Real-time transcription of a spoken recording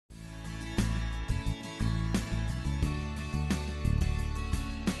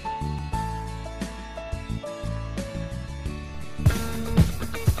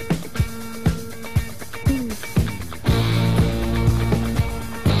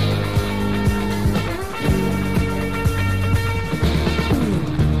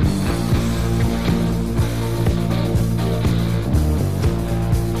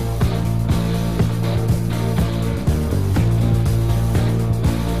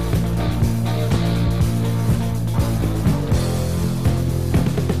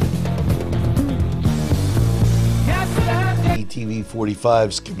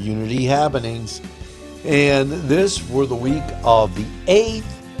NCTV45’s community happenings. And this for the week of the 8th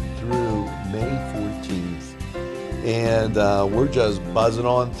through May 14th. And we're just buzzing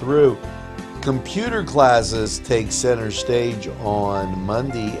on through. Computer classes take center stage on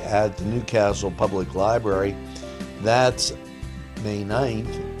Monday at the Newcastle Public Library. That's May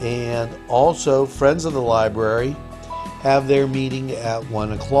 9th. And also, Friends of the Library have their meeting at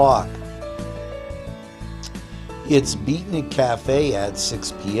 1 o'clock. It's Beatnik Cafe at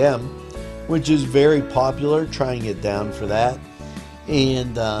 6 p.m., which is very popular. Try and get down for that.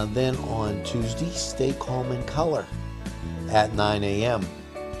 And then on Tuesday, Stay Calm in Color at 9 a.m.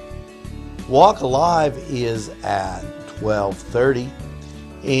 Walk Alive is at 12:30.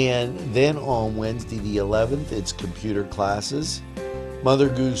 And then on Wednesday the 11th, it's computer classes. Mother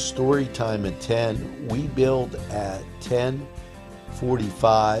Goose Story Time at 10. We Build at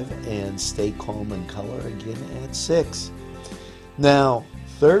 10:45. And Stay Calm in Color again at 6. Now,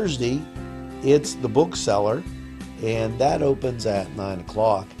 Thursday, it's the Bookseller, and that opens at 9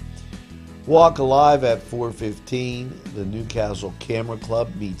 o'clock. Walk Alive at 4:15. The Newcastle Camera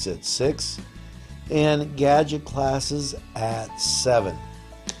Club meets at 6. And Gadget classes at 7.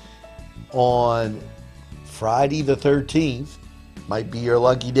 On Friday the 13th, might be your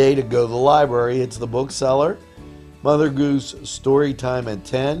lucky day to go to the library. It's the Bookseller. Mother Goose Story Time at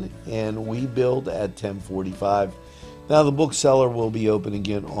 10. And We Build at 10:45. Now, the Bookseller will be open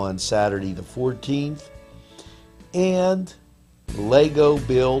again on Saturday the 14th. And Lego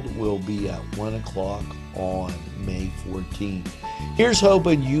Build will be at 1 o'clock on May 14th. Here's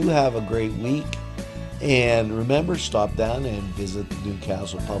hoping you have a great week. And remember, stop down and visit the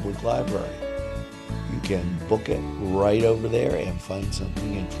Newcastle Public Library. You can book it right over there and find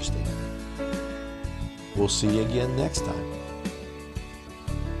something interesting. We'll see you again next time.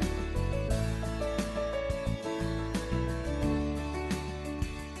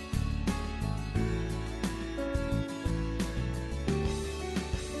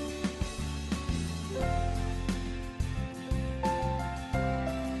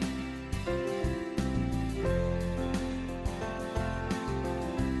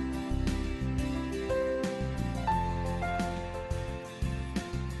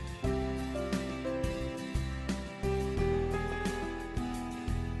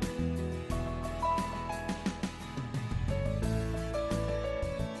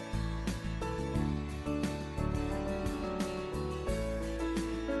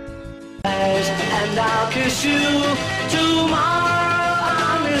 And I'll kiss you tomorrow.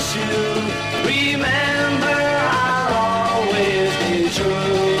 I'll miss you. Remember, I'll always be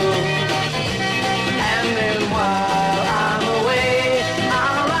true. And then while I'm away,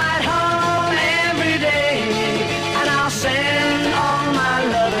 I'll write home every day, and I'll send all my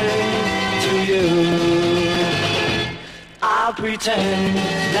loving to you. I'll pretend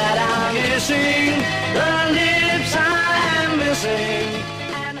that I'm kissing the lips I am missing.